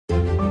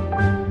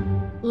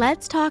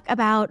Let's talk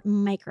about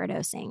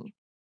microdosing.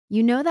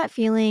 You know that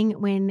feeling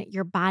when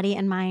your body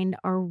and mind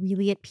are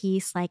really at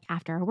peace, like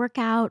after a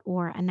workout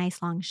or a nice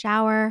long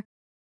shower,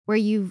 where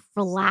you've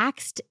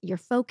relaxed, you're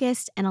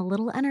focused, and a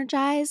little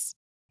energized?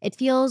 It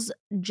feels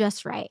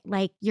just right,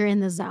 like you're in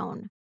the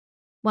zone.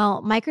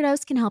 Well,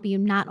 microdose can help you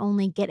not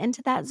only get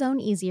into that zone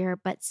easier,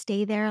 but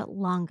stay there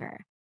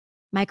longer.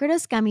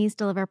 Microdose gummies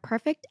deliver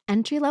perfect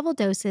entry level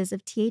doses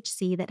of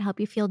THC that help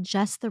you feel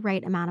just the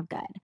right amount of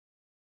good.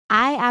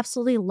 I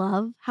absolutely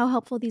love how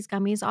helpful these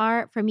gummies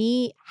are. For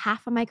me,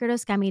 half a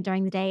microdose gummy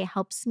during the day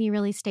helps me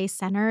really stay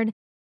centered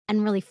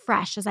and really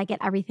fresh as I get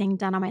everything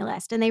done on my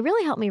list. And they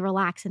really help me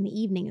relax in the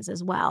evenings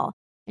as well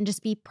and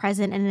just be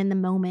present and in the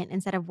moment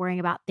instead of worrying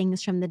about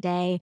things from the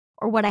day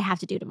or what I have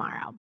to do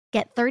tomorrow.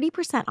 Get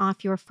 30%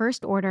 off your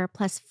first order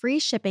plus free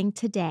shipping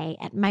today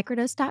at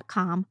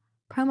microdose.com,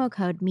 promo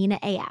code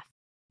MINAAF.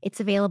 It's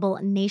available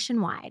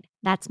nationwide.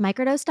 That's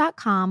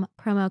microdose.com,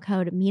 promo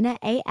code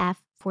MINAAF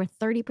for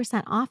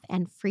 30% off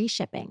and free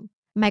shipping.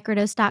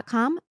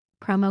 Microdose.com,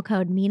 promo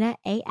code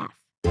MINAAF.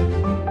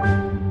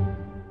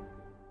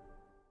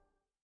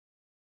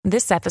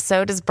 This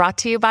episode is brought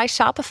to you by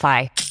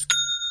Shopify.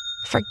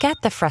 Forget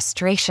the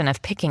frustration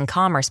of picking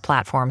commerce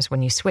platforms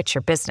when you switch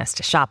your business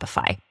to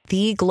Shopify,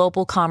 the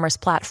global commerce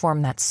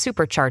platform that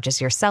supercharges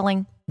your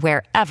selling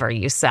wherever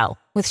you sell.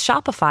 With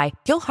Shopify,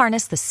 you'll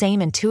harness the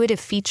same intuitive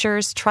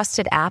features,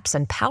 trusted apps,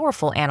 and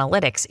powerful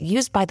analytics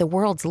used by the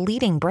world's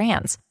leading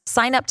brands.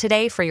 Sign up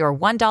today for your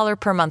 $1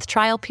 per month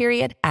trial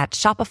period at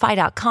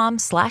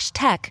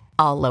shopify.com/tech,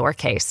 all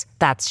lowercase.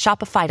 That's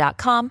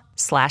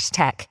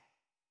shopify.com/tech.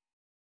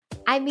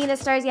 I'm Mina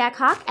Starziak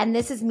Hawk, and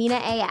this is Mina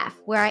AF,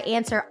 where I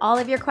answer all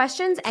of your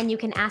questions and you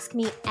can ask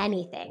me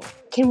anything.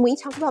 Can we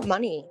talk about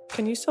money?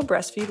 Can you still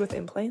breastfeed with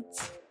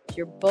implants?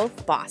 You're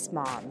both boss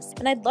moms,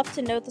 and I'd love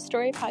to know the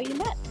story of how you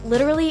met.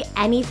 Literally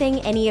anything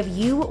any of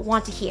you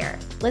want to hear.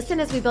 Listen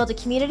as we build a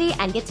community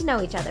and get to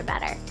know each other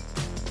better.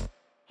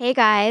 Hey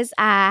guys,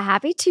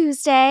 happy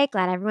Tuesday.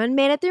 Glad everyone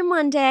made it through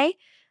Monday.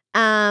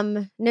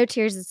 No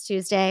tears this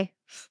Tuesday.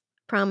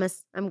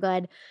 Promise, I'm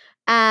good.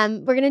 We're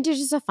going to do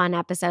just a fun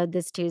episode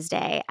this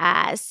Tuesday.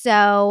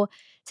 So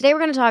today we're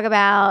going to talk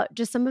about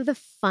just some of the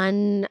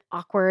fun,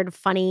 awkward,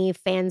 funny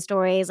fan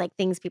stories, like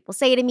things people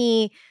say to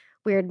me,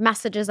 weird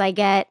messages I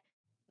get,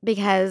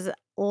 because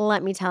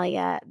let me tell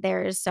you,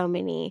 there's so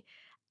many.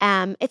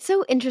 It's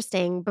so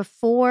interesting.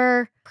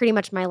 Before pretty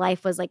much my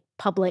life was like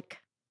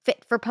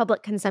fit for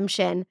public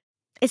consumption,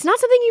 it's not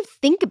something you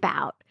think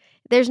about.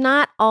 There's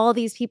not all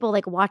these people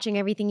like watching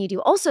everything you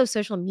do. Also,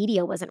 social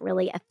media wasn't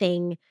really a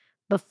thing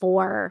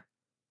before.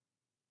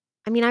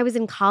 I mean, I was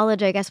in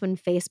college, I guess, when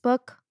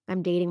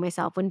I'm dating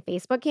myself. When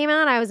Facebook came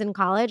out, I was in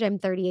college. I'm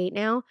 38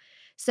 now.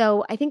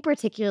 So I think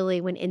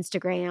particularly when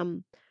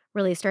Instagram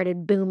really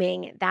started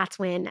booming, that's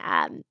when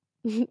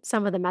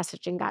some of the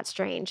messaging got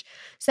strange.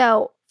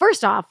 So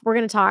first off, we're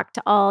going to talk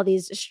to all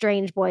these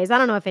strange boys. I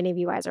don't know if any of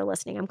you guys are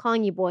listening. I'm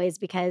calling you boys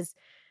because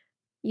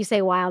you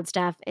say wild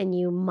stuff and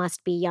you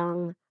must be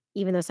young,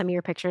 even though some of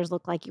your pictures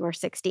look like you are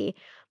 60.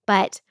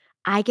 But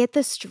I get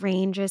the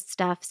strangest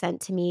stuff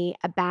sent to me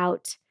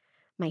about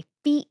my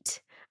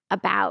feet,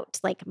 about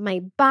like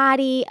my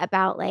body,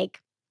 about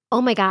like,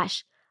 oh my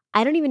gosh,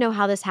 I don't even know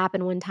how this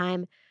happened one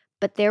time,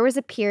 but there was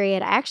a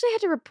period, I actually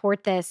had to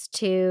report this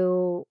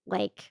to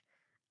like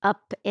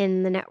up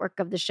in the network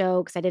of the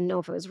show because I didn't know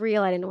if it was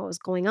real. I didn't know what was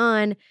going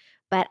on,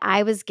 but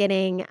I was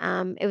getting,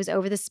 it was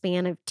over the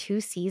span of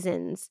 2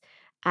 seasons.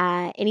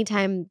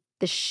 Anytime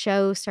the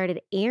show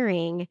started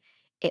airing,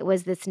 it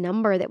was this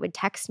number that would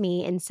text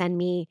me and send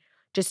me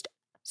just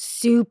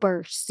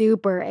super,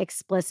 super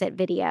explicit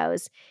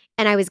videos.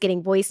 And I was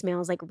getting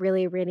voicemails, like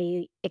really,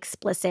 really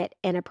explicit,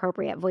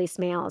 inappropriate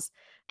voicemails.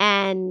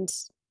 And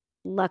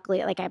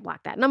luckily, like I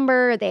blocked that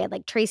number. They had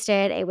like traced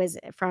it. It was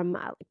from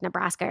like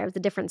Nebraska. It was a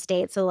different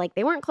state. So like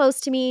they weren't close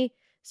to me.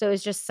 So it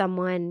was just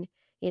someone,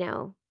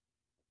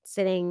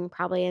 sitting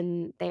probably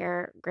in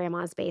their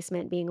grandma's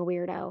basement being a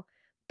weirdo.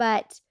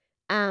 But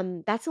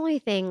that's the only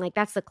thing, like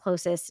that's the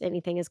closest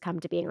anything has come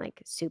to being like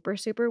super,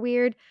 super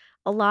weird.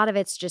 A lot of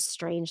it's just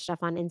strange stuff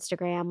on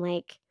Instagram.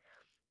 Like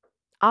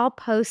I'll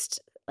post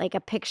like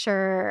a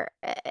picture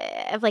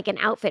of like an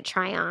outfit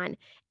try on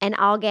and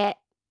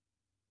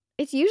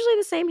it's usually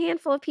the same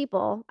handful of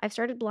people. I've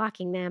started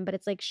blocking them, but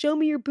it's like, show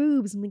me your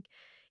boobs. I'm like,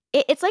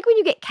 it's like when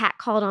you get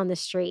catcalled on the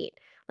street.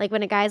 Like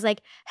when a guy's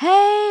like,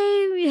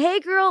 hey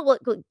girl,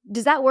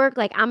 does that work?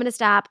 Like, I'm going to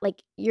stop.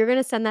 Like, you're going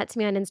to send that to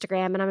me on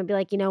Instagram and I'm going to be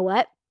like, you know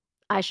what?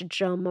 I should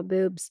show him my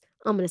boobs.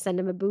 I'm going to send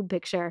him a boob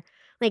picture.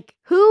 Like,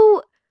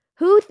 who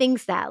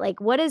thinks that? Like,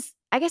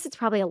 I guess it's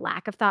probably a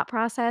lack of thought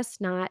process,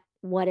 not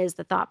what is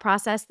the thought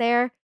process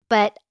there.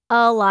 But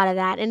a lot of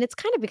that. And it's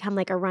kind of become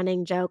like a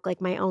running joke,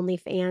 like my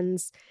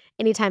OnlyFans.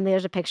 Anytime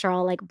there's a picture,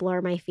 I'll like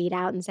blur my feet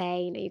out and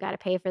say, you got to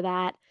pay for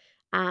that.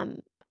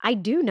 I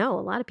do know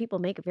a lot of people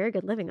make a very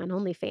good living on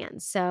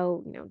OnlyFans.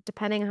 So,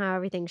 depending on how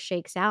everything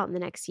shakes out in the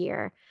next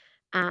year,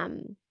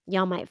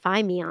 y'all might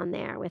find me on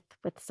there with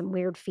some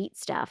weird feet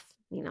stuff,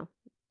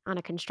 on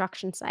a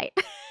construction site.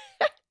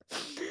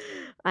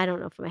 I don't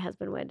know if my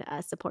husband would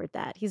support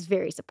that. He's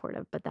very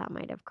supportive, but that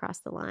might have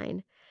crossed the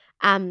line.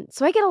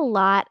 So I get a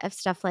lot of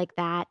stuff like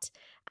that.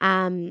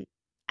 Um,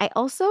 I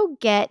also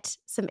get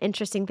some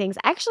interesting things.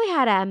 I actually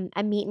had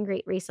a meet and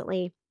greet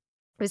recently.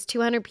 It was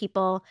 200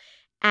 people,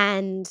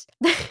 and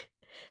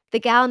the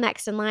gal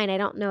next in line, I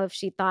don't know if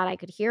she thought I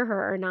could hear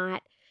her or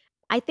not.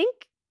 I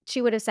think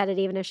she would have said it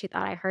even if she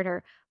thought I heard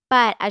her.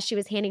 But as she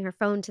was handing her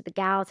phone to the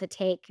gal to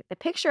take the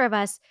picture of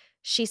us,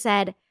 she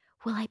said,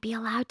 "Will I be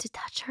allowed to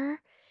touch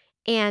her?"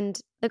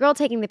 And the girl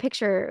taking the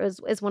picture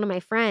is one of my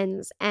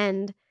friends,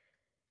 and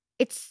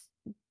it's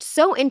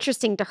so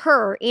interesting to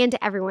her and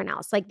to everyone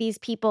else. Like these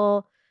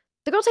people,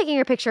 the girl taking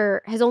her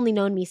picture has only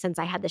known me since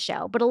I had the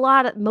show, but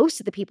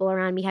most of the people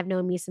around me have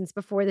known me since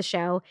before the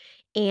show,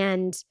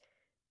 and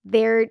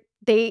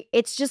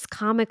it's just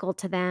comical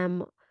to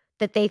them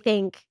that they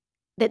think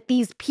that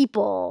these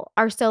people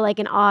are so like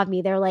in awe of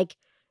me. They're like,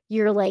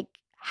 "You're like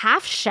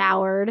half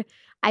showered.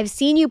 I've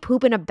seen you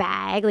poop in a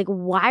bag. Like,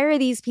 why are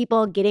these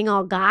people getting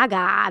all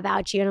gaga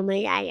about you?" And I'm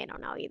like, I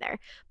don't know either.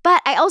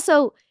 But I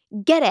also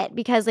get it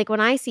because like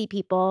when I see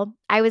people,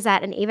 I was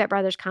at an Avett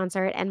Brothers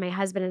concert and my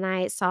husband and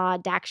I saw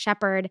Dax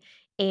Shepard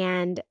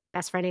and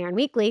best friend Aaron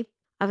Weekly.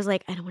 I was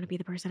like, I don't want to be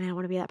the person. I don't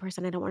want to be that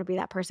person. I don't want to be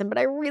that person. But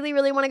I really,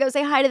 really want to go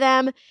say hi to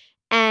them.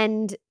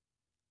 And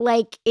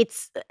like,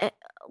 it's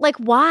like,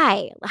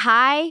 why?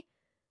 Hi?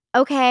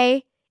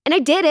 Okay. And I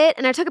did it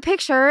and I took a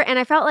picture and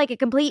I felt like a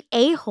complete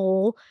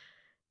a-hole.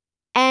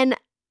 And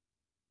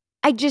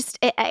I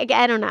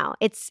don't know.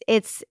 It's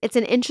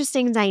an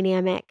interesting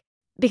dynamic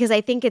because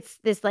I think it's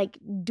this like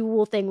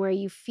dual thing where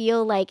you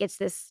feel like it's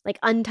this like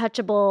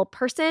untouchable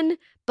person,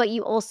 but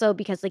you also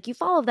because like you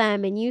follow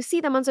them and you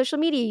see them on social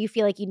media, you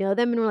feel like you know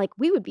them and we're like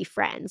we would be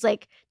friends.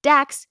 Like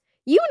Dax,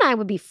 you and I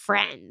would be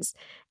friends.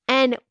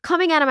 And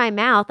coming out of my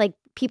mouth, like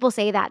people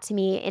say that to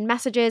me in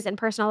messages and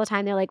person all the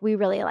time. They're like, we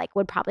really like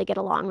would probably get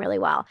along really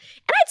well.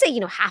 And I'd say,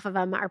 half of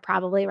them are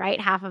probably right.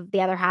 Half of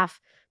the other half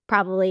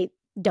probably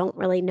don't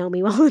really know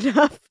me well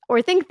enough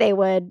or think they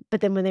would.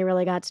 But then when they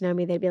really got to know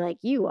me, they'd be like,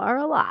 you are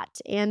a lot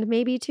and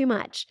maybe too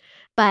much.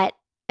 But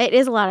it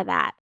is a lot of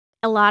that.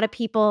 A lot of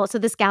people. So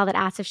this gal that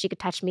asked if she could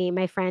touch me,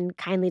 my friend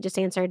kindly just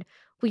answered,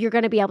 well, you're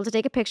going to be able to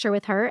take a picture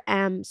with her.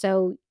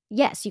 So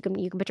yes, you can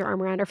put your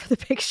arm around her for the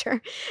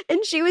picture.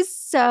 And she was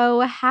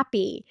so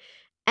happy.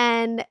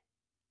 And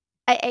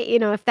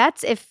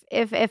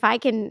if I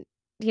can,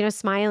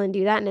 smile and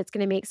do that and it's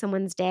going to make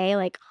someone's day,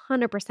 like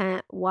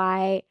 100%,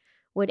 why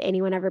would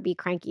anyone ever be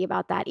cranky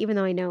about that? Even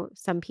though I know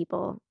some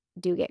people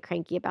do get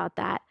cranky about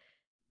that.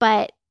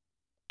 But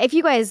if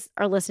you guys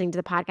are listening to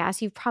the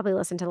podcast, you've probably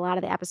listened to a lot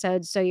of the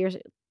episodes. So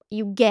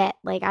you get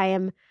like, I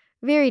am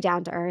very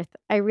down to earth.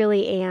 I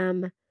really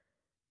am.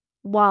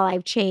 While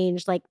I've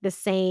changed, like the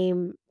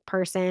same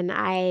person,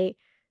 I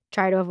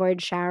try to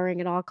avoid showering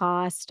at all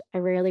cost. I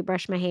rarely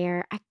brush my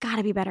hair. I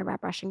gotta be better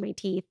about brushing my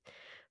teeth.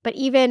 But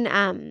even,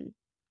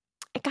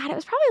 God, it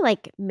was probably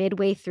like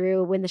midway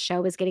through when the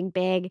show was getting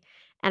big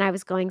and I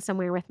was going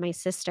somewhere with my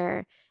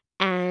sister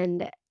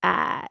and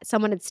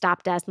someone had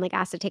stopped us and like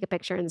asked to take a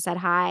picture and said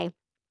hi.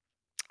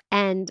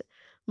 And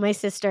my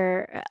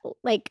sister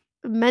like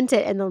meant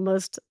it in the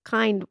most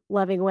kind,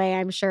 loving way,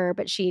 I'm sure,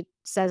 but she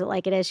says it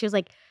like it is. She was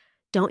like,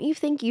 "Don't you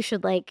think you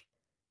should like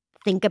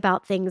think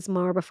about things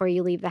more before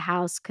you leave the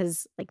house?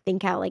 Cause like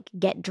think how like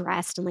get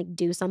dressed and like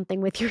do something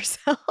with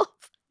yourself."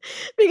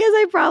 Because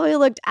I probably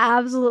looked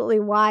absolutely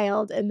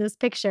wild in this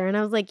picture. And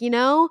I was like,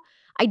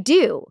 I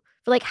do.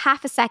 For like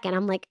half a second,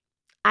 I'm like,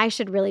 I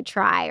should really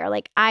try, or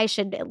like I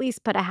should at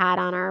least put a hat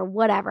on or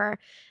whatever.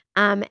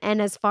 And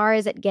as far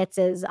as it gets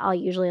is I'll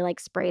usually like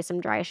spray some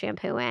dry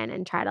shampoo in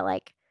and try to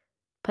like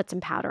put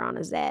some powder on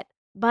a zit.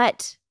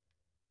 But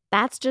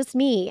that's just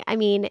me. I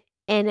mean,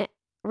 and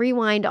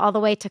rewind all the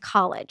way to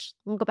college.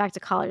 We'll go back to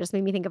college. This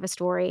made me think of a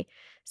story.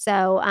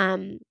 So,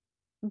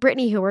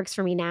 Brittany, who works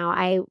for me now,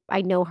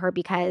 I know her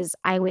because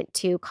I went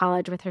to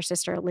college with her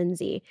sister,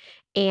 Lindsay,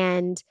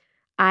 and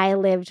I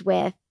lived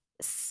with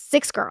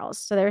 6 girls.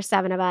 So there were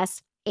 7 of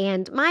us.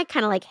 And my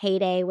kind of like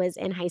heyday was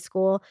in high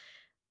school.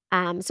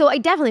 So I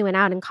definitely went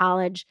out in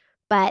college,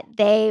 but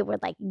they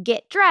would like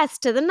get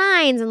dressed to the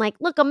nines and like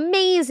look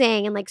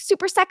amazing and like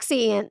super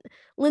sexy. And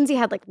Lindsay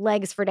had like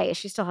legs for days.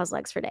 She still has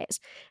legs for days.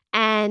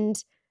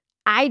 And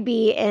I'd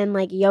be in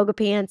like yoga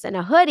pants and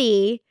a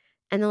hoodie.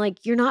 And they're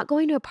like, you're not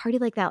going to a party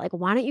like that. Like,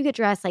 why don't you get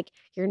dressed? Like,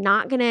 you're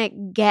not going to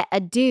get a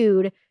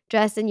dude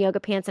dressed in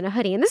yoga pants and a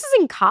hoodie. And this is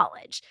in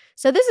college.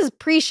 So this is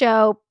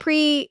pre-show,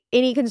 pre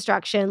any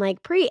construction,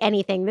 like pre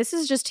anything. This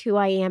is just who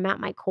I am at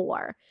my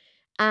core.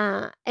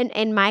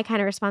 And my kind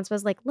of response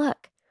was like,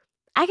 look,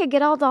 I could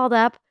get all dolled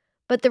up,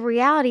 but the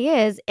reality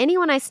is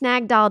anyone I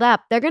snag dolled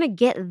up, they're going to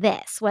get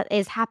this, what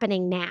is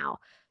happening now.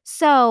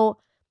 So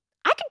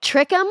I could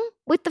trick them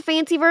with the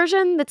fancy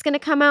version that's going to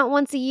come out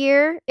once a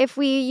year if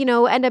we,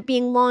 end up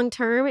being long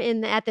term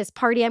at this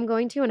party I'm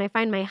going to and I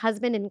find my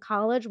husband in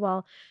college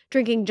while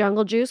drinking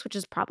jungle juice, which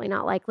is probably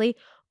not likely.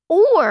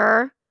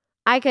 Or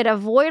I could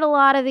avoid a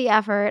lot of the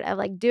effort of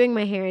like doing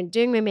my hair and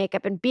doing my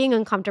makeup and being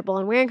uncomfortable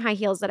and wearing high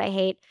heels that I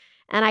hate.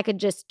 And I could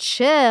just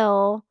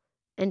chill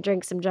and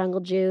drink some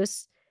jungle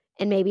juice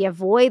and maybe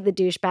avoid the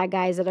douchebag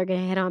guys that are going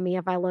to hit on me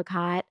if I look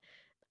hot,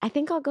 I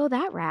think I'll go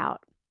that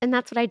route. And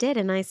that's what I did.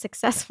 And I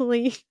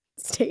successfully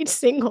stayed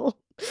single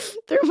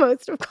through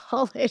most of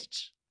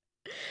college.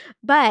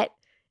 But,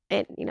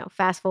 and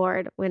fast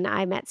forward, when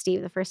I met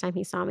Steve the first time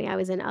he saw me, I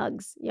was in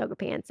Uggs, yoga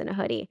pants, and a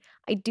hoodie.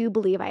 I do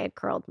believe I had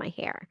curled my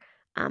hair,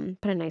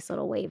 put a nice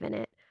little wave in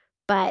it.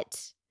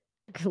 But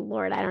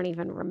Lord, I don't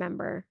even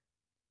remember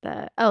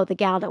the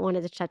gal that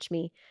wanted to touch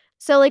me.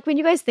 So like when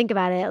you guys think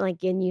about it,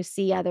 like, and you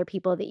see other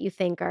people that you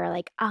think are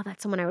like, oh,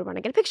 that's someone I would want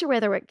to get a picture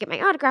with or get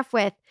my autograph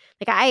with.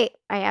 Like I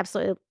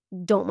absolutely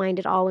don't mind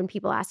at all when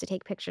people ask to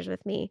take pictures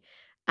with me.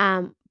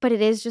 But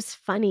it is just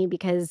funny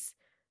because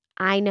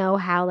I know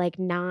how like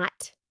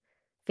not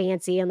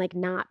fancy and like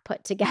not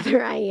put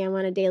together I am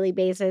on a daily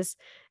basis,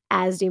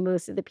 as do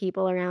most of the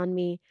people around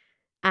me.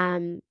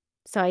 Um,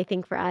 so I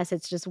think for us,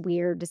 it's just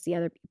weird to see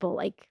other people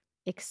like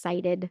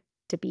excited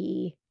to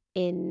be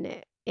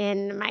in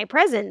my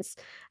presence.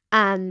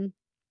 Um,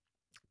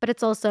 but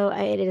it's also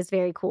it is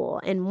very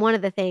cool. And one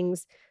of the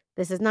things,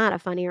 this is not a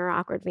funny or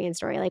awkward fan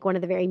story, like one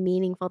of the very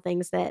meaningful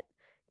things that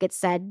gets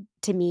said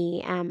to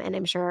me, and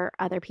I'm sure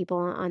other people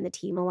on the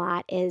team a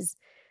lot, is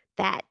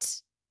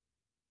that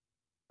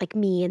like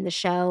me in the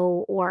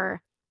show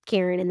or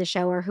Karen in the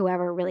show or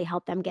whoever really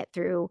helped them get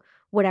through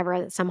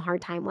whatever some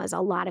hard time was. A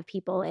lot of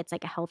people, it's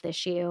like a health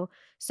issue.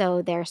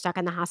 So they're stuck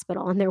in the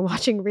hospital and they're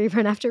watching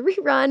rerun after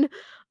rerun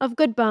of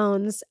Good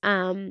Bones.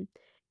 And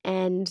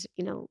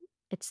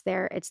it's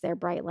their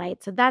bright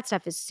light. So that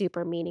stuff is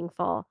super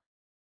meaningful.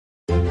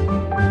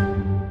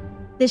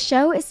 This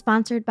show is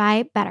sponsored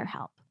by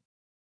BetterHelp.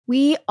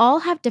 We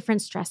all have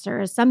different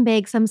stressors, some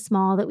big, some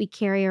small, that we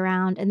carry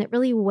around and that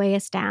really weigh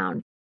us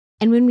down.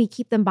 And when we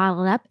keep them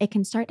bottled up, it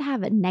can start to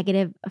have a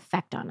negative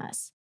effect on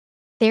us.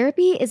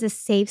 Therapy is a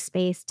safe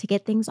space to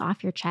get things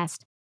off your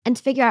chest and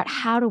to figure out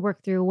how to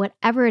work through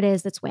whatever it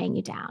is that's weighing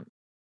you down.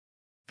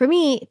 For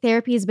me,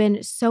 therapy has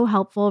been so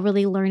helpful,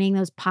 really learning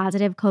those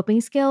positive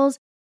coping skills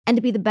and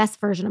to be the best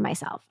version of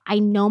myself. I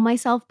know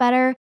myself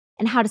better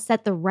and how to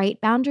set the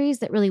right boundaries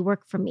that really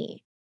work for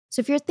me. So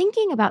if you're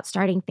thinking about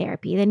starting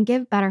therapy, then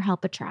give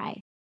BetterHelp a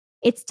try.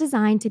 It's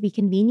designed to be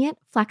convenient,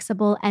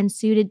 flexible, and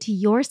suited to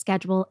your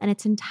schedule, and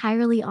it's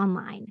entirely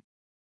online.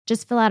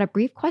 Just fill out a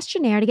brief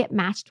questionnaire to get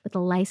matched with a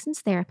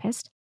licensed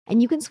therapist,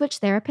 and you can switch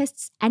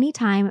therapists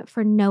anytime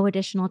for no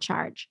additional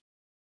charge.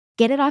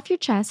 Get it off your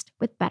chest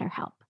with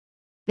BetterHelp.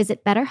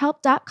 Visit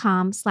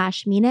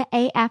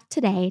betterhelp.com/MinaAF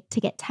today to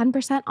get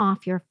 10%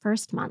 off your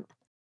first month.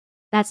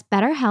 That's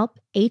BetterHelp,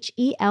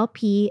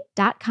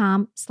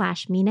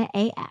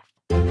 HELP.com/MinaAF.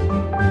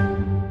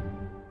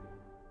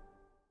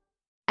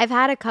 I've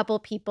had a couple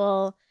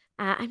people,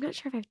 I'm not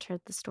sure if I've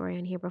told the story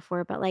on here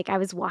before, but like I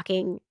was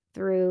walking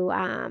through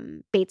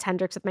Bates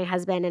Hendricks with my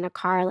husband and a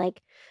car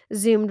like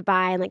zoomed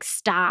by and like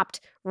stopped,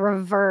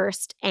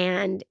 reversed,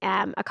 and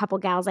a couple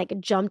gals like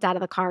jumped out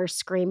of the car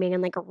screaming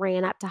and like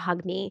ran up to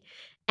hug me.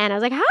 And I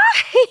was like,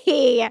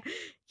 hi,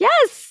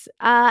 yes,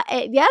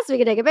 yes, we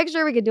can take a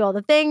picture. We can do all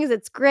the things.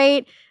 It's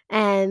great.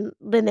 And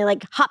then they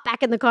like hopped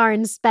back in the car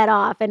and sped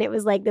off. And it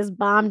was like this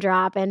bomb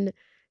drop. And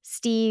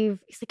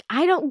Steve, he's like,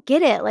 I don't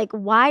get it. Like,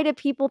 why do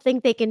people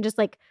think they can just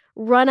like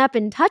run up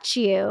and touch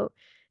you?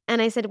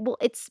 And I said, well,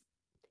 if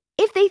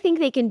they think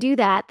they can do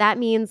that, that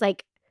means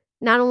like,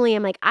 not only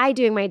am like I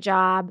doing my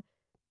job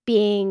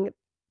being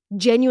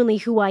genuinely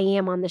who I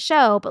am on the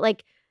show, but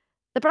like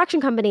the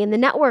production company and the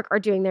network are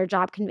doing their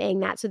job conveying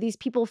that. So these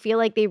people feel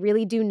like they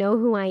really do know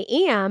who I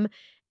am.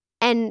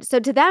 And so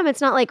to them,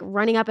 it's not like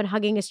running up and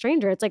hugging a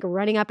stranger. It's like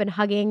running up and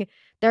hugging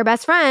their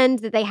best friend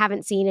that they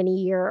haven't seen in a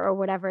year or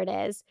whatever it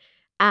is.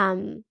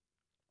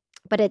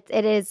 But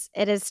it is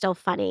still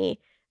funny.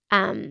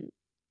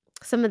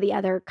 Some of the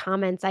other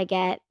comments I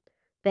get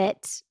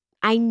that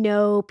I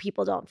know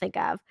people don't think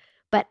of,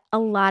 but a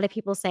lot of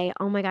people say,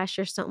 oh my gosh,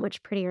 you're so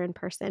much prettier in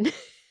person,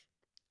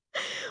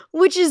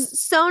 which is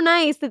so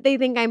nice that they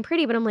think I'm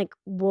pretty. But I'm like,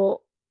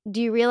 well,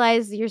 do you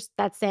realize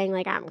that's saying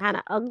like I'm kind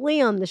of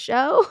ugly on the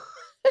show?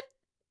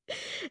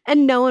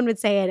 And no one would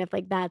say it if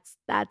like that's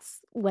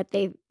what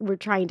they were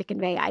trying to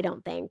convey, I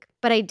don't think.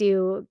 But I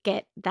do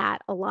get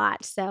that a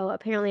lot. So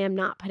apparently I'm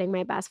not putting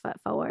my best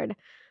foot forward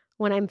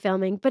when I'm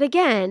filming. But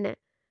again,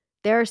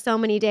 there are so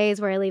many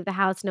days where I leave the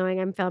house knowing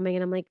I'm filming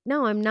and I'm like,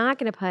 no, I'm not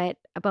going to put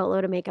a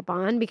boatload of makeup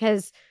on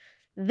because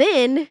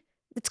then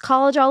it's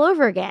college all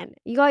over again.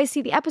 You guys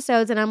see the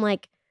episodes and I'm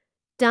like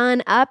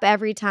done up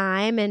every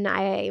time and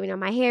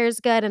my hair's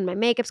good and my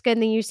makeup's good.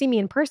 And then you see me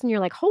in person, you're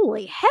like,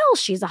 holy hell,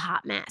 she's a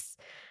hot mess.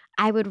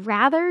 I would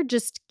rather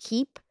just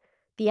keep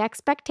the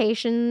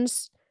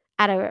expectations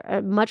at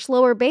a much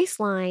lower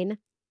baseline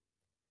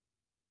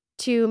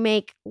to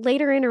make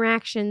later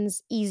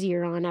interactions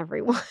easier on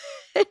everyone.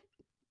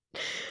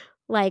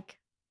 Like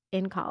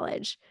in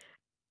college.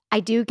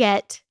 I do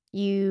get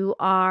you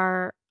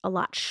are a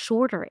lot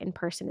shorter in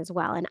person as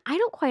well. And I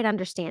don't quite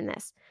understand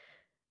this.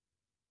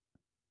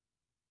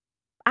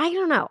 I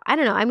don't know.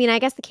 I mean, I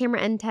guess the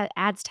camera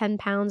adds 10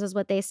 pounds is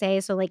what they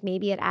say. So like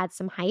maybe it adds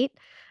some height.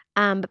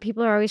 But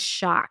people are always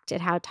shocked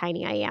at how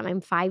tiny I am.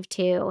 I'm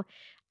 5'2".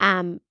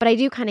 But I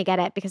do kind of get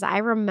it because I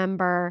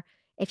remember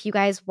if you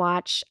guys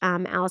watch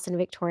Alice and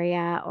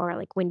Victoria or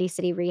like Windy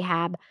City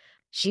Rehab,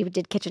 she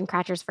did Kitchen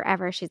Crashers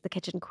forever. She's the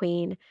kitchen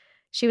queen.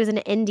 She was an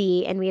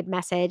indie and we had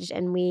messaged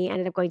and we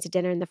ended up going to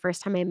dinner. And the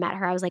first time I met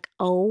her, I was like,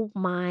 oh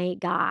my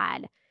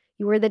God,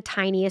 you were the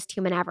tiniest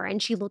human ever.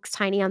 And she looks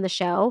tiny on the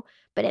show,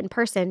 but in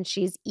person,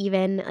 she's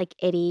even like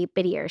itty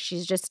bittier.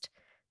 She's just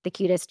the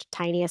cutest,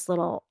 tiniest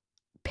little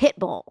pit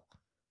bull.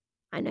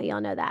 I know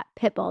y'all know that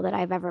pit bull that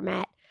I've ever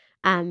met.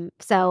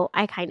 So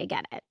I kind of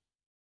get it.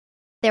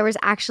 There was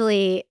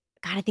actually,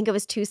 God, I think it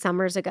was 2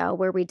 summers ago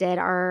where we did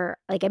our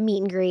like a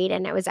meet and greet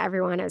and it was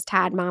everyone. It was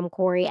Tad, Mom,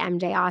 Corey,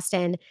 MJ,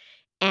 Austin.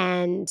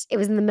 And it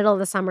was in the middle of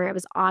the summer. It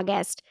was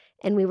August.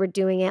 And we were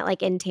doing it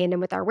like in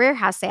tandem with our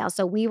warehouse sale.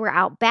 So we were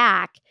out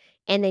back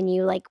and then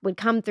you like would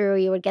come through,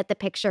 you would get the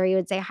picture, you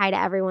would say hi to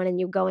everyone and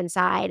you go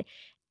inside.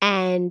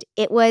 And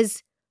it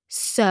was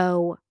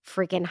so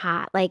freaking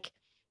hot. Like,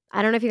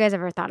 I don't know if you guys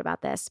ever thought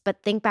about this,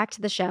 but think back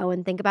to the show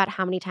and think about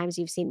how many times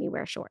you've seen me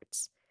wear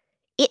shorts.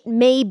 It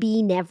may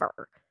be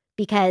never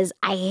because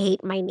I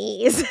hate my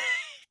knees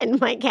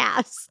and my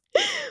calves.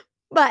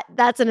 But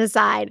that's an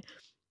aside.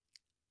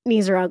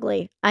 Knees are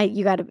ugly.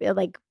 You got to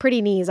like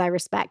pretty knees I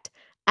respect.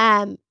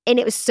 And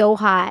it was so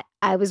hot.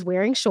 I was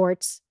wearing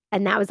shorts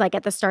and that was like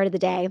at the start of the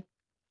day.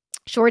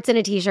 Shorts and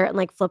a t-shirt and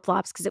like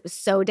flip-flops because it was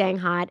so dang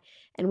hot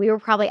and we were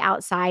probably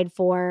outside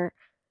for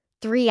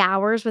 3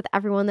 hours with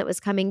everyone that was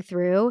coming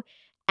through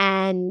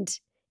and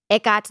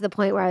it got to the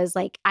point where I was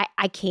like,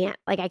 I can't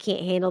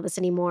handle this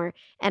anymore.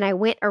 And I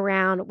went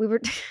around, we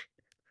were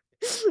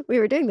we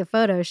were doing the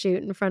photo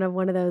shoot in front of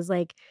one of those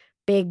like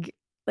big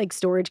like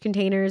storage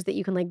containers that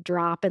you can like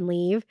drop and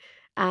leave.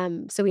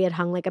 So we had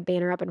hung like a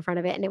banner up in front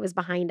of it and it was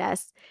behind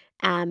us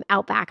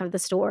out back of the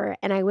store.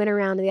 And I went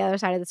around to the other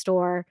side of the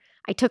store.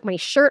 I took my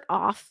shirt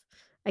off.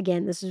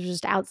 Again, this was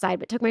just outside,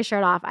 but took my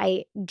shirt off.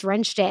 I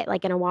drenched it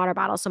like in a water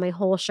bottle. So my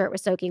whole shirt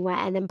was soaking wet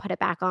and then put it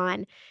back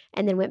on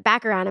and then went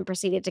back around and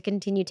proceeded to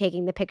continue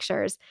taking the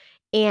pictures.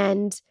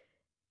 And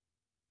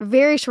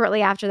very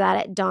shortly after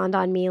that, it dawned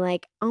on me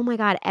like, oh my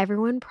God,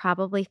 everyone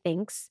probably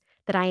thinks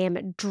that I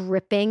am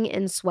dripping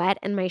in sweat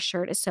and my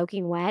shirt is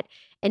soaking wet.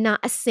 And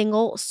not a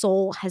single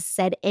soul has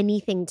said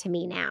anything to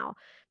me now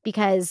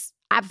because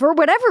for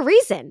whatever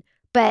reason,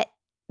 but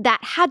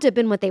that had to have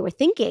been what they were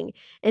thinking.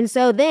 And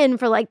so then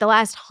for like the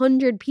last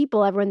 100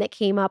 people, everyone that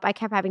came up, I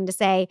kept having to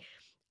say,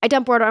 I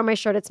dump water on my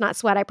shirt. It's not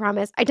sweat, I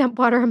promise. I dump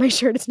water on my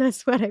shirt. It's not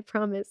sweat, I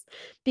promise.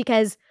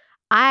 Because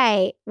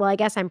I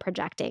guess I'm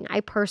projecting. I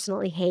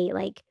personally hate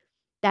like,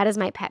 that is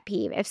my pet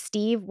peeve. If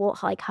Steve will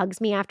like hugs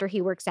me after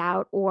he works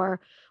out or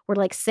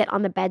like sit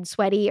on the bed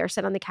sweaty or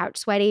sit on the couch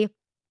sweaty,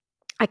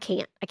 I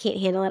can't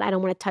handle it. I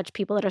don't want to touch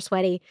people that are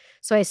sweaty.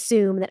 So I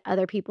assume that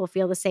other people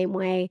feel the same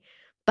way.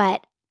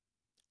 But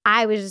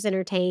I was just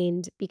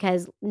entertained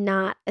because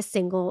not a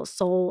single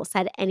soul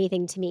said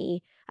anything to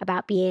me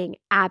about being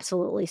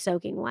absolutely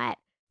soaking wet.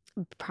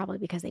 Probably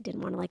because they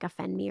didn't want to like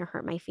offend me or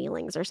hurt my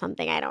feelings or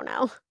something. I don't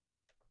know.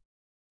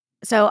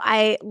 So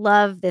I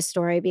love this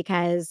story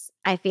because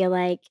I feel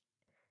like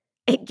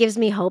it gives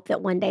me hope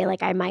that one day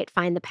like I might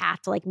find the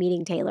path to like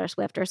meeting Taylor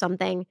Swift or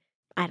something.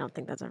 I don't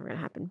think that's ever going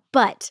to happen.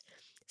 But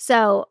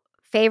so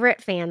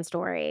favorite fan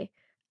story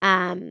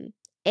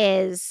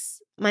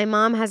is my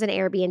mom has an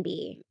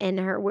Airbnb in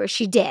her where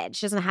she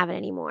doesn't have it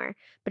anymore,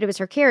 but it was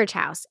her carriage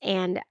house.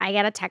 And I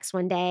got a text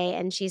one day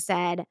and she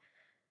said,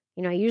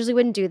 you know, I usually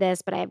wouldn't do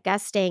this, but I have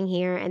guests staying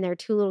here and their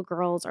 2 little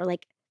girls are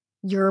like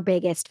your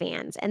biggest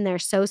fans and they're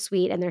so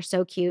sweet and they're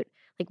so cute.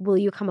 Like, will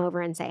you come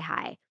over and say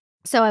hi?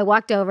 So I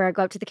walked over, I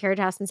go up to the carriage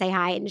house and say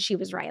hi. And she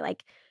was right.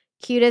 Like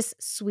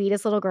cutest,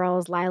 sweetest little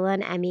girls, Lila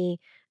and Emmy.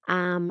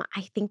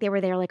 I think they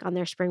were there like on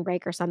their spring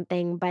break or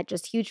something, but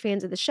just huge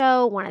fans of the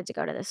show, wanted to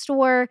go to the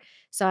store.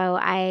 So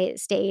I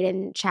stayed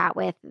and chat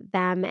with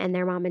them and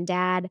their mom and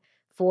dad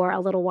for a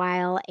little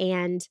while.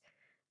 And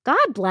God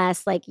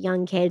bless like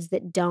young kids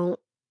that don't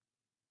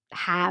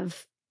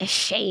have a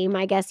shame,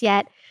 I guess,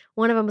 yet.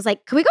 One of them was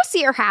like, can we go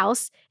see your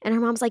house? And her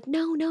mom's like,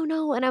 no, no,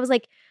 no. And I was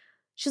like,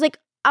 she's like,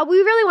 we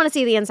really want to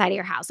see the inside of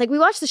your house. Like we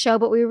watched the show,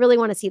 but we really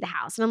want to see the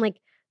house. And I'm like,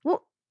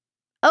 well,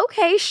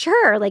 okay,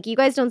 sure. Like you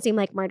guys don't seem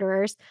like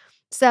murderers.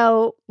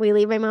 So we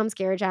leave my mom's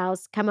carriage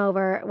house, come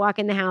over, walk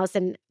in the house.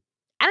 And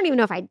I don't even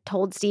know if I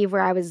told Steve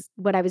what I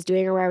was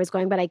doing or where I was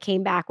going, but I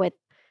came back with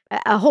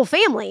a whole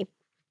family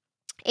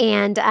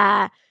and,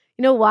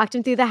 walked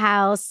him through the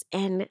house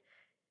and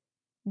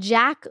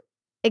Jack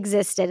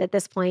existed at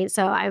this point.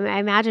 So I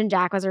imagine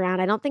Jack was around.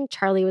 I don't think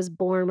Charlie was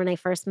born when I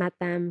first met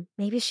them.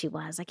 Maybe she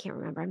was. I can't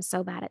remember. I'm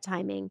so bad at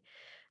timing.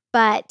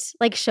 But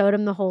like showed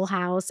him the whole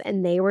house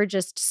and they were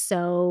just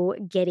so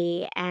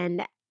giddy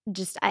and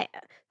just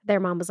their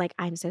mom was like,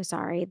 I'm so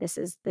sorry. This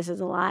is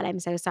a lot. I'm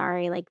so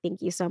sorry. Like,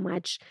 thank you so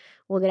much.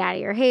 We'll get out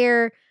of your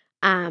hair.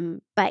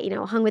 But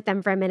hung with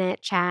them for a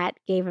minute, chat,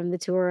 gave him the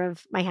tour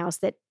of my house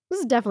that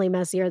was definitely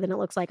messier than it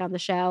looks like on the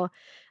show.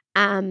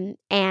 And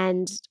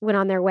went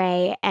on their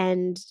way.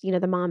 And,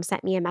 the mom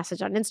sent me a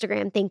message on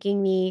Instagram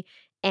thanking me.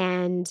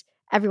 And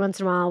every once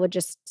in a while would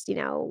just,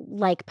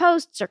 like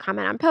posts or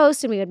comment on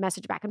posts, and we would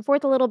message back and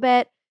forth a little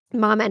bit.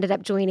 Mom ended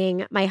up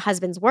joining my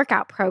husband's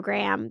workout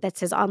program.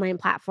 That's his online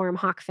platform,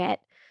 HawkFit.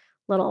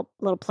 Little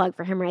plug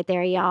for him right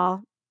there,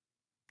 y'all.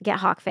 Get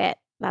HawkFit.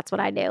 That's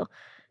what I do.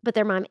 But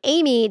their mom,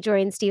 Amy,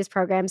 joined Steve's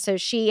program. So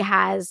she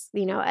has,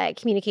 a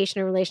communication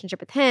and relationship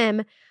with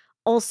him.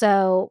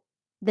 Also,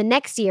 the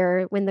next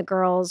year when the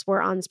girls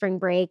were on spring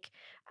break,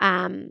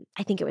 I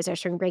think it was their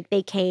spring break,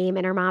 they came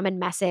and her mom had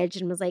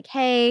messaged and was like,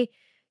 hey,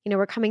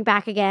 we're coming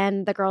back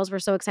again. The girls were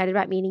so excited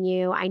about meeting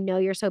you. I know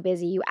you're so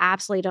busy. You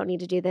absolutely don't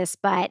need to do this,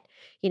 but,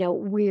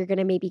 we're going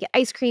to maybe get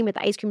ice cream at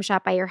the ice cream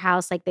shop by your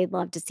house. Like, they'd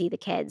love to see the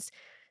kids.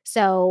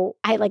 So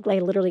I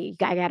literally,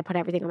 I got to put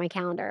everything on my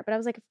calendar. But I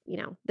was like,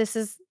 this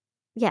is,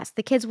 yes,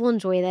 the kids will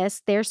enjoy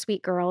this. They're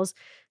sweet girls.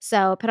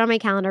 So I put on my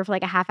calendar for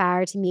like a half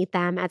hour to meet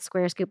them at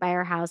Square Scoop by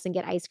our house and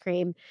get ice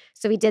cream.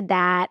 So we did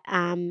that.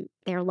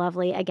 They're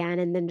lovely again,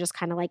 and then just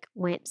kind of like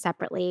went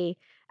separately.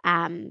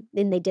 And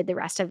they did the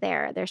rest of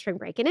their spring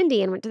break in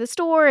Indy and went to the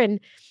store.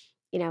 And,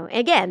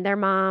 again, their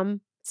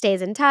mom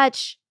stays in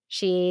touch.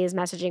 She's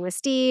messaging with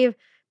Steve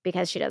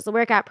because she does the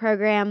workout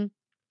program.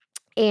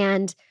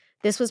 And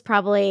this was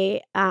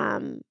probably,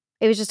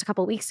 it was just a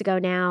couple weeks ago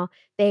now.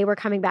 They were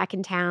coming back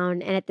in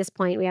town. And at this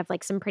point, we have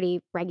like some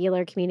pretty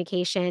regular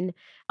communication.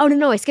 Oh,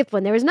 no, I skipped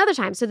one. There was another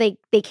time. So they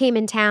came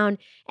in town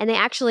and they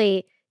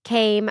actually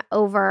came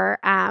over.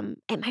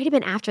 It might have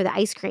been after the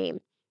ice cream.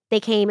 They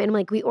came and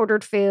like we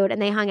ordered food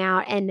and they hung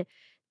out. And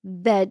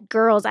the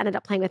girls ended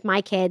up playing with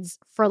my kids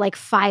for like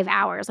 5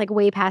 hours, like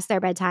way past their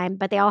bedtime,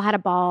 but they all had a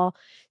ball.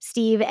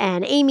 Steve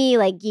and Amy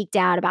like geeked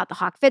out about the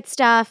Hawk Fit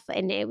stuff.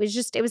 And it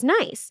was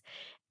nice.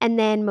 And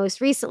then most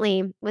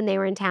recently, when they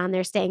were in town,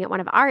 they're staying at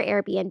one of our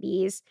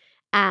Airbnbs.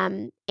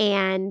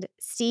 And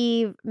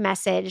Steve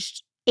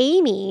messaged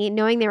Amy,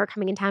 knowing they were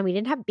coming in town. We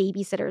didn't have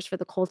babysitters for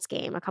the Colts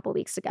game a couple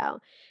weeks ago,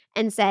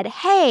 and said,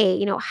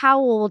 hey, how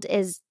old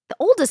is the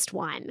oldest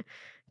one?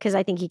 Because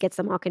I think he gets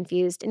them all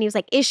confused. And he was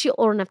like, is she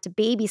old enough to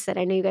babysit?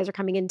 I know you guys are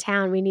coming in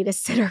town. We need a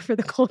sitter for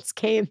the Colts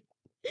game.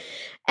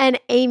 And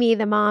Amy,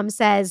 the mom,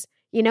 says,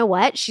 you know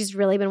what? She's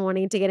really been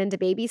wanting to get into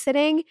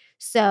babysitting.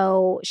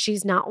 So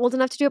she's not old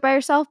enough to do it by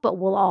herself, but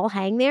we'll all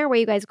hang there where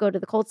you guys go to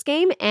the Colts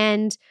game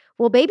and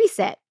we'll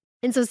babysit.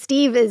 And so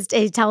Steve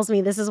he tells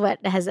me this is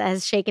what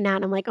has shaken out.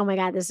 And I'm like, oh my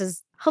God, this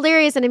is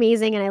hilarious and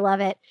amazing. And I love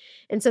it.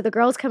 And so the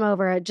girls come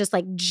over just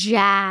like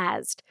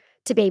jazzed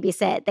to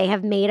babysit. They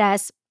have made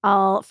us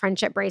all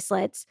friendship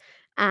bracelets.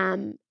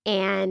 And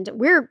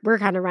we're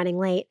kind of running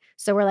late.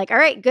 So we're like, all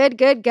right, good,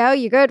 go.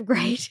 You good?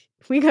 Great.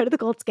 We go to the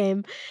Colts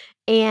game.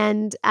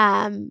 And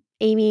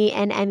Amy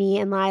and Emmy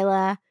and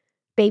Lila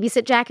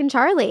babysit Jack and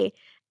Charlie.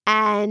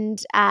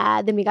 And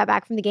then we got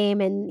back from the game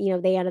and,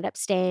 they ended up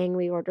staying.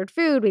 We ordered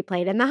food. We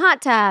played in the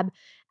hot tub.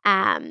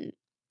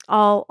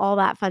 All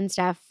that fun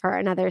stuff for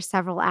another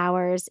several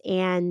hours.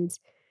 And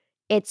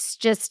it's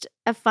just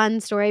a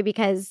fun story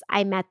because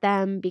I met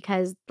them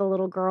because the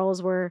little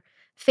girls were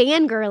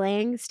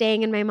fangirling,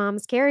 staying in my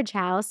mom's carriage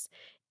house.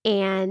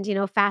 And,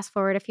 fast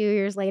forward a few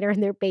years later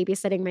and they're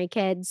babysitting my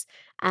kids.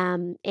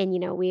 And,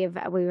 we have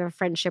a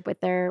friendship with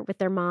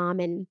their mom.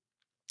 And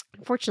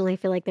unfortunately, I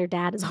feel like their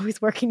dad is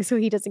always working, so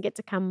he doesn't get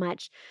to come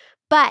much.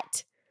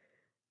 But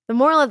the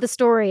moral of the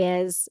story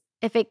is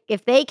if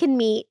they can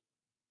meet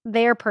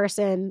their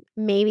person,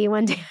 maybe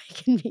one day I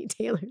can meet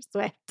Taylor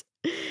Swift.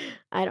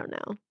 I don't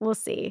know. We'll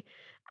see.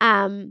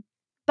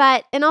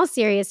 But in all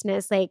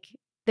seriousness, like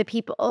the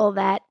people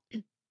that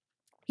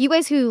you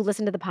guys who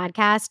listen to the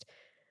podcast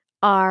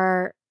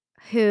are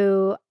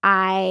who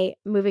I,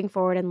 moving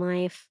forward in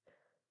life,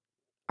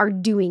 are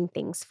doing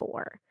things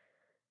for.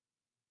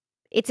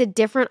 It's a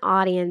different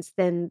audience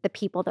than the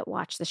people that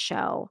watch the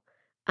show.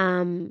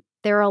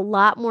 There are a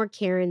lot more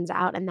Karens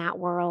out in that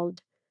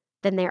world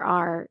than there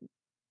are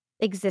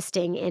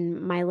existing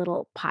in my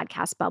little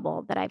podcast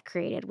bubble that I've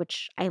created,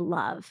 which I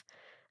love.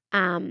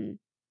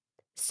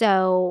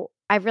 So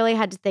I've really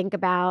had to think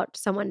about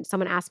someone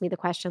asked me the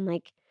question,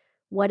 like,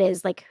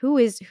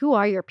 who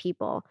are your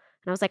people?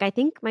 And I was like, I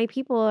think my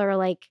people are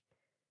like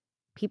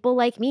people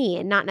like me,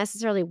 and not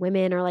necessarily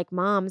women or like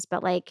moms,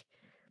 but like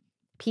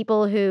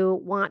people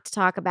who want to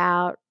talk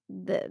about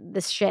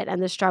the shit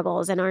and the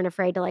struggles and aren't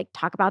afraid to like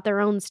talk about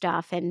their own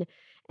stuff and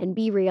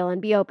be real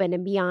and be open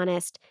and be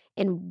honest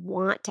and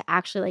want to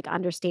actually like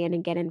understand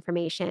and get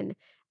information.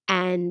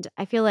 And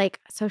I feel like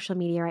social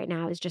media right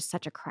now is just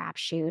such a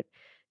crapshoot.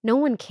 No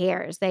one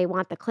cares. They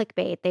want the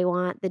clickbait. They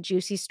want the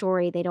juicy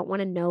story. They don't want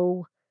to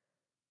know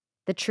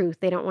the truth.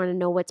 They don't want to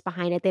know what's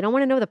behind it. They don't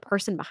want to know the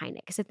person behind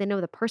it. Because if they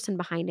know the person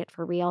behind it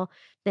for real,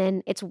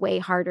 then it's way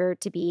harder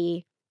to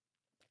be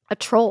a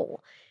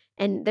troll.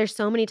 And there's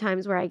so many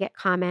times where I get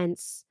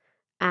comments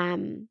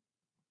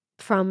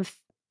from,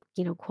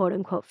 quote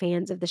unquote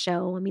fans of the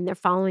show. I mean, they're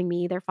following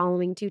me. They're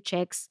following two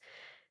chicks.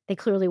 They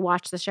clearly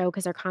watch the show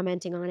because they're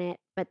commenting on it,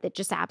 but they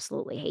just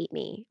absolutely hate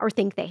me or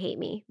think they hate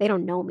me. They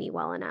don't know me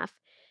well enough.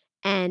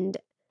 And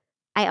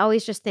I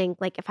always just think,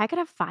 like, if I could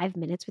have 5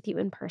 minutes with you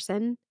in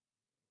person,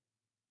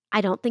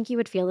 I don't think you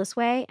would feel this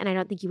way, and I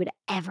don't think you would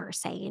ever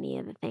say any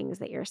of the things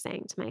that you're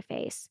saying to my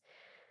face.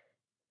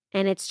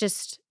 And it's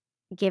just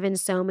given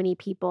so many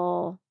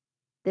people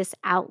this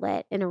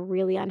outlet in a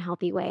really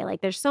unhealthy way.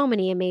 Like, there's so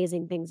many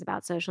amazing things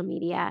about social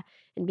media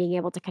and being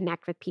able to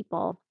connect with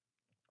people,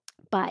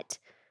 but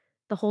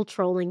the whole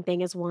trolling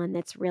thing is one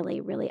that's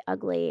really, really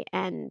ugly.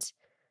 And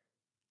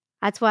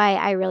that's why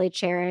I really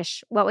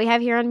cherish what we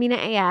have here on Mina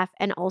AF,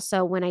 and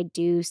also when I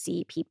do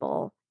see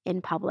people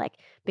in public,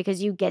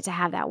 because you get to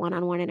have that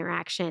one-on-one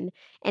interaction.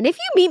 And if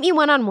you meet me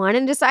one-on-one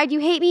and decide you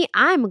hate me,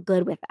 I'm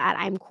good with that.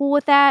 I'm cool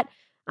with that.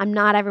 I'm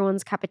not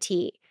everyone's cup of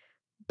tea.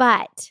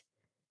 But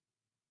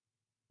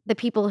the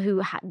people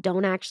who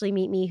don't actually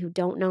meet me, who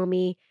don't know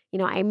me,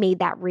 I made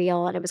that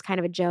real and it was kind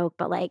of a joke,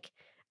 but like,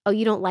 oh,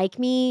 you don't like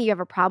me? You have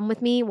a problem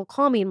with me? Well,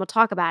 call me and we'll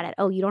talk about it.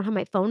 Oh, you don't have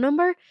my phone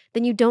number?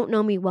 Then you don't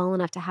know me well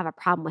enough to have a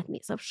problem with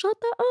me. So shut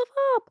the F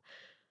up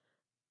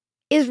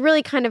is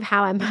really kind of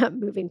how I'm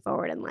moving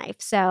forward in life.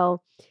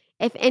 So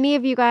if any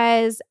of you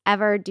guys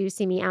ever do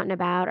see me out and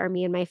about, or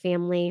me and my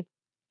family,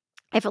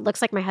 if it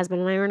looks like my husband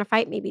and I are in a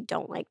fight, maybe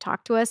don't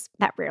talk to us.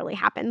 That rarely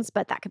happens,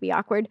 but that could be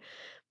awkward.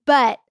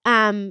 But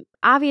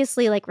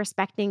obviously, like,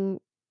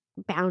 respecting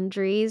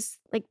boundaries,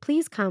 like,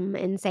 please come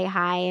and say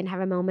hi and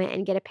have a moment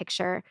and get a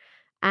picture.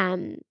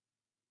 Um,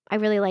 I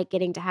really like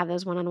getting to have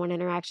those one-on-one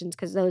interactions,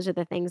 because those are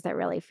the things that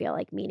really feel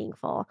like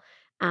meaningful.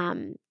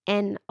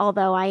 And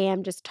although I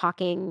am just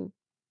talking,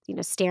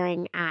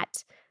 staring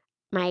at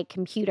my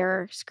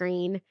computer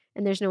screen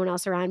and there's no one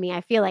else around me,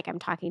 I feel like I'm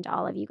talking to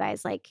all of you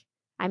guys. Like,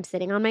 I'm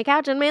sitting on my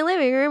couch in my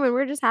living room and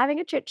we're just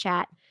having a chit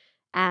chat.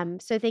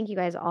 So thank you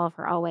guys all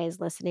for always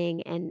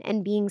listening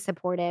and being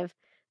supportive,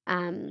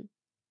 um,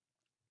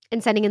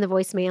 and sending in the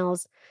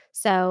voicemails.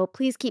 So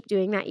please keep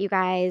doing that, you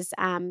guys.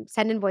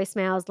 Send in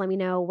voicemails. Let me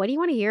know, what do you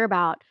want to hear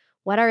about?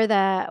 What are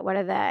the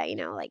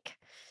like,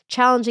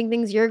 challenging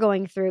things you're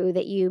going through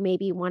that you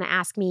maybe want to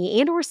ask me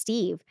and or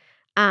Steve.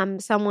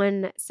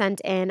 Someone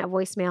sent in a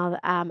voicemail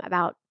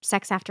about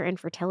sex after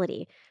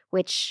infertility,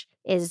 which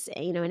is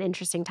an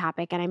interesting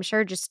topic, and I'm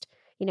sure just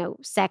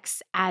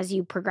sex as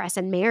you progress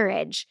in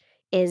marriage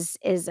is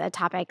a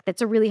topic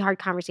that's a really hard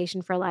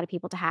conversation for a lot of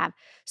people to have.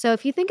 So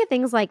if you think of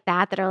things like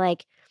that are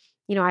like,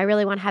 I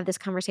really want to have this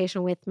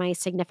conversation with my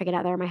significant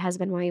other, my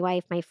husband, my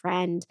wife, my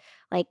friend,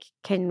 like,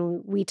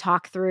 can we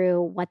talk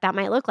through what that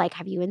might look like?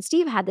 Have you and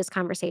Steve had this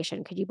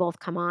conversation? Could you both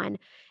come on?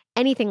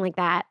 Anything like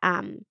that.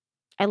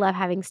 I love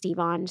having Steve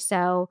on.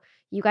 So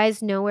you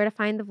guys know where to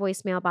find the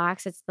voicemail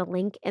box. It's the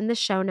link in the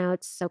show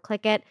notes. So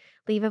click it,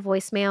 leave a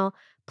voicemail.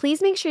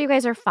 Please make sure you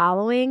guys are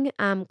following.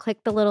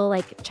 Click the little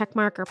check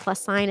mark or plus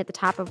sign at the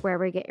top of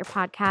wherever you get your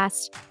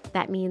podcast.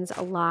 That means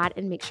a lot,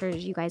 and make sure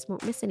you guys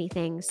won't miss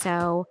anything.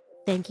 So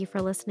thank you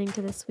for listening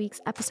to this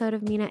week's episode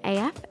of Mina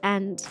AF,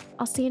 and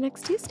I'll see you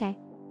next Tuesday.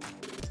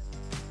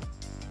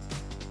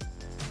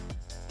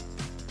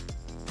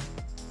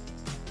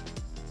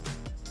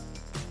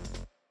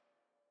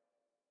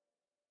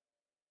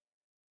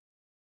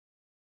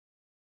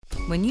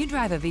 When you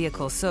drive a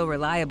vehicle so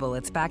reliable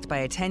it's backed by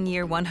a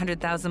 10-year,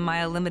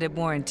 100,000-mile limited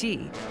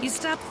warranty, you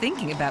stop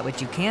thinking about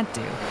what you can't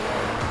do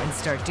and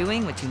start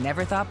doing what you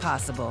never thought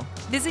possible.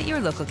 Visit your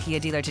local Kia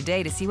dealer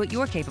today to see what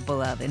you're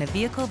capable of in a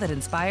vehicle that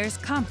inspires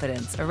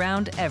confidence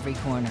around every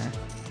corner.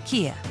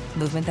 Kia,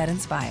 movement that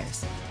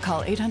inspires.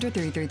 Call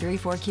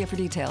 800-333-4KIA for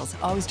details.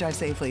 Always drive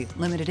safely.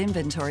 Limited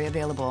inventory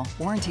available.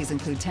 Warranties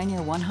include 10-year,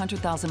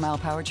 100,000-mile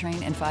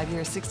powertrain and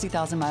 5-year,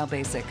 60,000-mile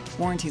basic.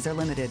 Warranties are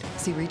limited.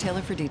 See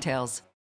retailer for details.